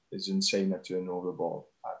and is insane at turning over the ball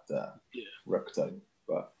at ruck time.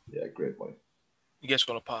 But yeah, great boy. He gets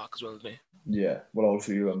on a park as well, doesn't he? Yeah, well, all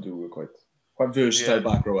 3 of them do. We're quite versatile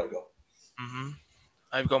back row, I got.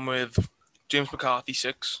 I've gone with James McCarthy,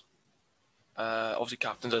 6. Obviously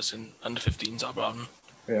captains us in under 15s at Brown.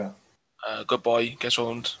 Yeah. Good boy, gets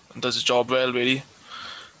around and does his job well, really.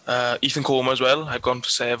 Ethan Comer as well. I've gone for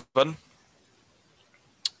 7.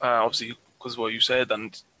 Obviously, because of what you said,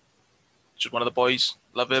 and just one of the boys.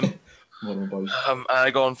 Love him. One of the boys. And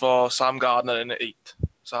I gone for Sam Gardner in at 8.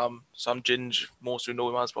 Sam Ginge, most who know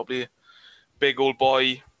him as probably big old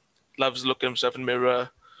boy. Loves looking at himself in the mirror.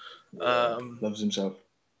 Loves himself.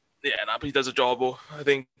 Yeah, but he does a job. I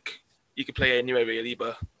think he could play anywhere really,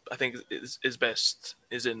 but I think his best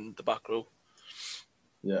is in the back row.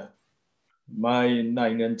 Yeah. My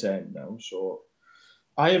 9 and 10 now. So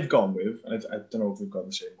I have gone with, and I don't know if we've got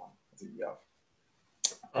the same one. I think we have.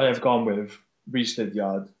 I have gone with Rhys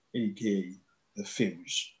Lydiard, a.k.a. the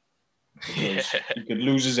Fuse. Because he could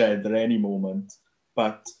lose his head at any moment,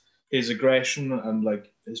 but his aggression and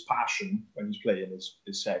like his passion when he's playing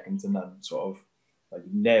is second to none. Sort of like,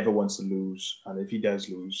 he never wants to lose, and if he does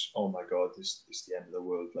lose, oh my god, this is the end of the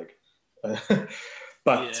world. Like,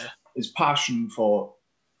 but his passion for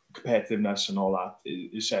competitiveness and all that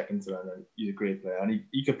is second to none. And he's a great player, and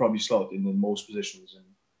he could probably slot in most positions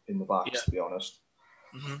in the backs, to be honest.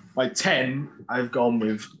 Mm-hmm. My 10, I've gone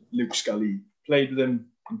with Luke Scully. Played with him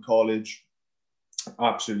in college.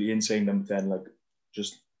 Absolutely insane number 10. Like,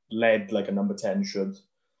 just led like a number 10 should.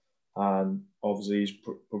 And obviously he's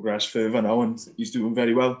progressed further now, and he's doing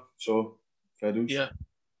very well. So, fair dues. Yeah.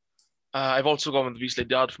 I've also gone with Rhys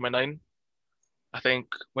Lydiard for my 9. I think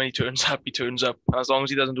when he turns up, he turns up. As long as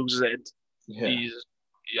he doesn't lose his head.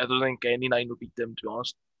 Yeah. I don't think any 9 would beat him, to be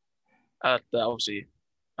honest. At obviously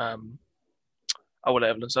our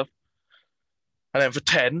level and stuff. And then for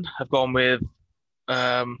 10, I've gone with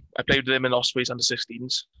I played with him in Ospreys under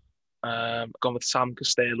 16s. I've gone with Sam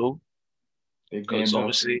Costello. Big name, because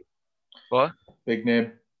obviously, what? Big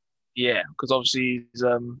name. Yeah, because obviously he's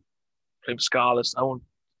playing for Scarlett now,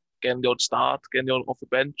 getting the odd start, getting the odd off the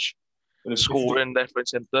bench, scoring left, right,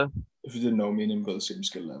 centre. If you didn't know, me and him got the same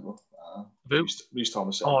skill level. Reece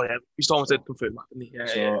Thomas. Oh yeah, Reece Thomas did confirm that, didn't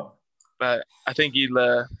he? Yeah. But I think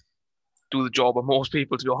he'll do the job of most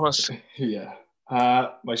people, to be honest. Yeah.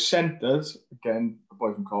 My centres, again, a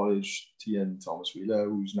boy from college, T.N. Thomas Wheeler,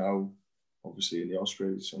 who's now obviously in the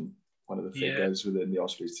Ospreys and one of the figures within the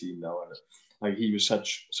Ospreys team now. And like he was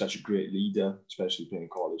such a great leader, especially playing in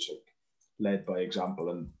college, like led by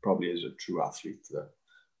example, and probably is a true athlete.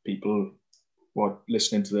 People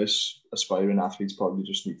listening to this, aspiring athletes, probably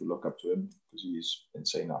just need to look up to him because he's an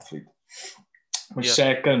insane athlete. My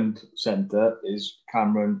second centre is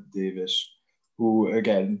Cameron Davis, who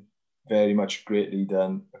again, very much a great leader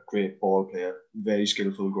and a great ball player, very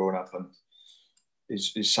skillful growing up, and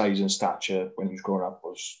his size and stature when he was growing up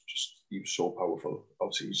was just, he was so powerful.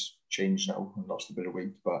 Obviously he's changed now and lost a bit of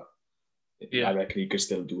weight, but I reckon he could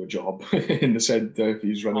still do a job in the centre if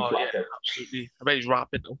he's running flat. Yeah, absolutely. I bet he's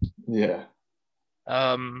rapid though. Yeah.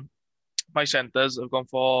 My centres, I've gone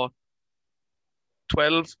for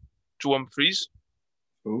 12, Joe Humphries.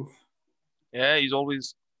 Oof. Yeah, he's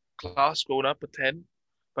always class growing up at 10.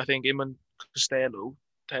 But I think him and Costello,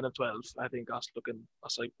 10 and 12, I think that's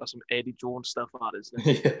some Eddie Jones stuff, that is.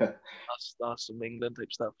 Yeah. That's some England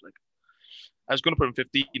type stuff. Like, I was going to put him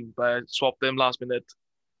 15, but I swapped them last minute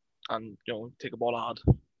and, take a ball hard.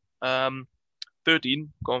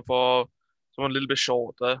 13, going for someone a little bit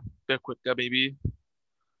shorter, a bit quicker maybe.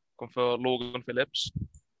 Going for Logan Phillips.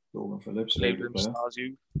 Very good player. Stars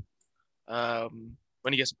youth.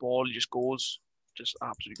 When he gets the ball, he just goes. Just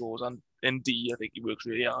absolutely goes. And in D, I think he works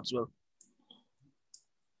really hard as well.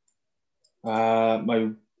 My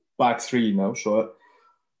back three now. So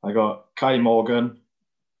I got Kai Morgan.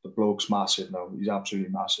 The bloke's massive now. He's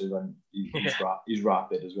absolutely massive, and he's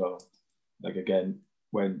rapid as well. Like again,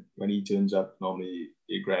 when he turns up, normally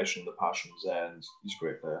the aggression, the passion's there, and he's a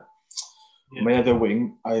great player. Yeah. My other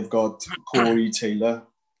wing, I've got Corey Taylor,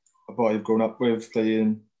 a boy I've grown up with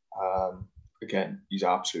playing. Again, he's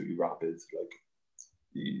absolutely rapid. Like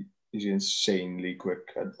he's insanely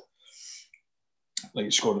quick, and like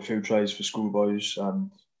he scored a few tries for schoolboys,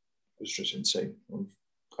 and it's just insane.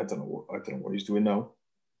 I don't know what he's doing now,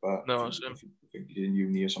 but I think he's in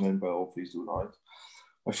uni or something. But hopefully he's doing all right.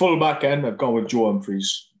 My full back end, I've gone with Joe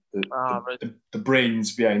Humphries, the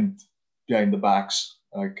brains behind the backs,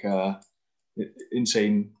 like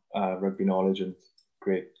insane rugby knowledge and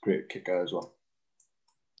great kicker as well.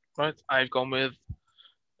 Right, I've gone with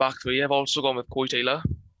back three. I've also gone with Corey Taylor.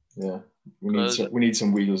 Yeah, we need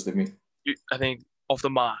some wheels, don't we? I think off the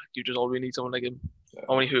mark, you just already need someone like him. Yeah.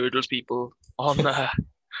 How many hurdles people on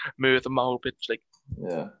Merth and Mahal pitch, like.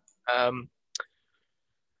 Yeah.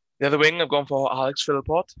 The other wing, I've gone for Alex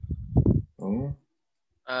Philpott. Oh.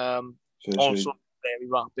 Also very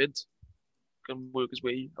rapid. Can work his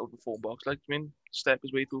way out of the phone box, step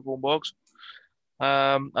his way through the phone box.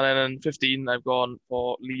 And then in 15, I've gone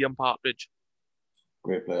for Liam Partridge.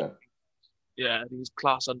 Great player. Yeah, I think he's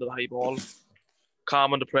class under the high ball,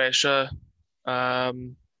 calm under pressure,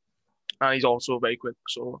 and he's also very quick.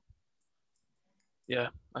 So, yeah.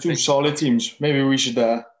 Two solid teams. Maybe we should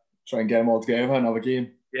try and get them all together and have a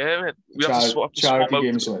game. Yeah, man. We have to swap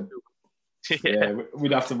game or something. Yeah,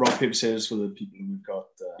 we'd have to rock, paper, scissors for the people we've got.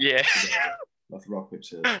 Yeah. We'll have to rock, paper,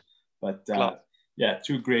 scissors. But yeah,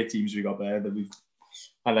 two great teams we got there.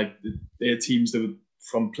 They're teams that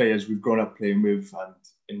from players we've grown up playing with and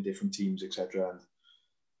in different teams, etc. And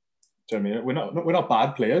do you know what I mean? We're not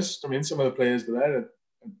bad players. I mean, some of the players there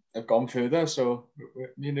have gone further, so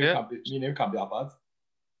me and you can't be that bad.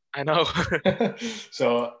 I know.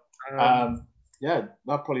 So yeah,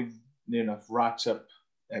 that probably near enough wraps up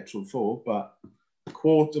episode 4. But the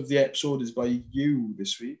quote of the episode is by you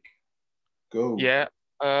this week. Go. Yeah.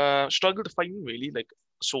 Struggle to find really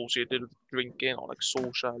associated with drinking or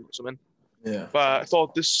social or something. Yeah. But I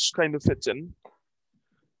thought this kind of fits in.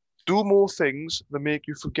 Do more things that make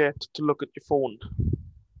you forget to look at your phone.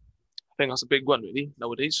 I think that's a big one really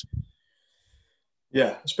nowadays.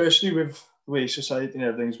 Yeah, especially with the way society and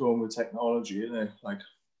everything's going with technology, isn't it? Like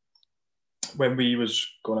when we was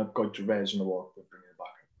going to go to Res and the walk, we'll bring it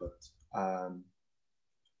back.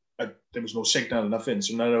 But there was no signal, nothing.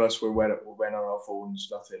 So none of us went on our phones,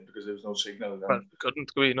 nothing, because there was no signal. Well, we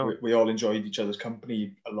couldn't, could we? No. We all enjoyed each other's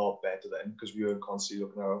company a lot better then, because we weren't constantly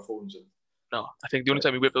looking at our phones. And No, I think the only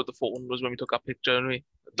time we whipped out the phone was when we took our picture, and I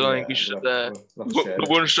don't think we should. We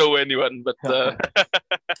won't show anyone, but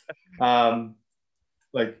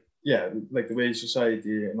like the way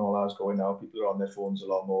society and all that's going now, people are on their phones a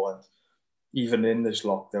lot more, and even in this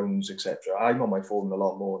lockdowns, etc. I'm on my phone a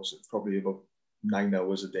lot more. So probably about 9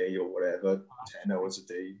 hours a day or whatever, 10 hours a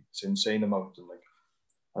day. It's an insane amount,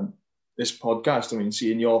 and this podcast, I mean,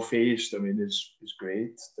 seeing your face, I mean, is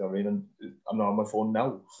great. I mean, and I'm not on my phone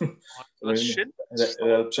now. It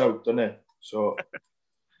helps out, doesn't it? So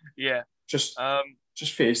yeah, just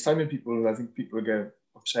FaceTiming people. I think people get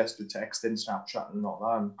obsessed with texting, Snapchat, and all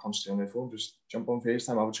that, and constantly on their phone. Just jump on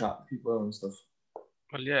FaceTime, have a chat with people and stuff.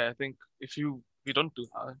 Well, yeah, I think if you don't do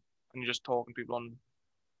that and you're just talking to people on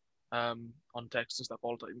text and stuff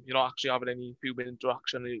all the time, you're not actually having any human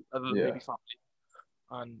interaction other than maybe family,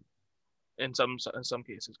 and in some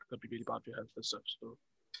cases it could be really bad for your health and stuff. So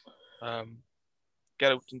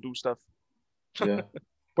get out and do stuff. Yeah.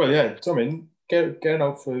 Well, yeah. So, I mean, getting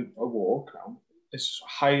out for a walk now, it's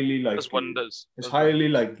highly likely. Does wonders. It's highly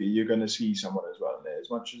likely you're going to see someone as well there, as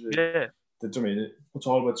much as I mean, it's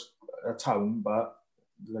all about a town, but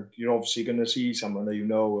like you're obviously going to see someone that you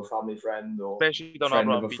know, a family friend or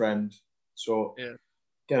friend of a friend. So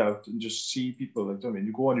get out and just see people. Like, I mean,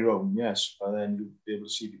 you go on your own, yes, but then you'll be able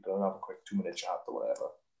to see people and have a quick 2-minute chat or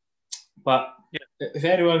whatever. But if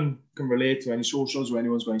anyone can relate to any socials or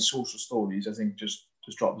anyone's got any social stories, I think just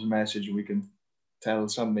drop us a message and we can tell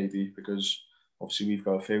some maybe, because obviously we've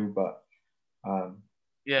got a few. But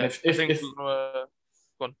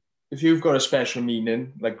if you've got a special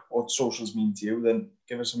meaning, like what socials mean to you, then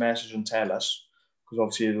give us a message and tell us, because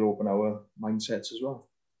obviously it'll open our mindsets as well.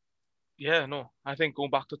 Yeah, no, I think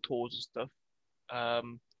going back to tours and stuff,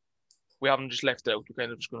 we haven't just left it out. We're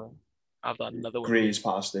kind of just going to have that another one. Graze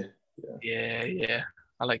past it. Yeah.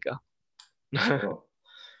 I like that.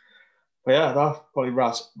 But yeah, that probably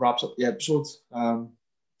wraps up the episode.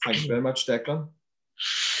 Thanks very much, Declan.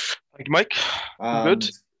 Thank you, Mike. Good.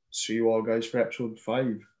 See you all, guys, for episode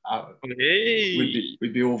 5. Hey.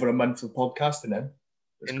 We'd be over a month of podcasting then.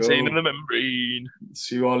 Insane in the membrane.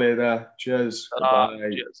 See you all later. Cheers.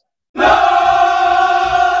 Bye. Cheers.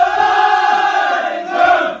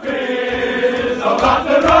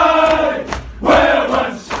 Where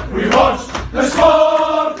once we watched the smoke.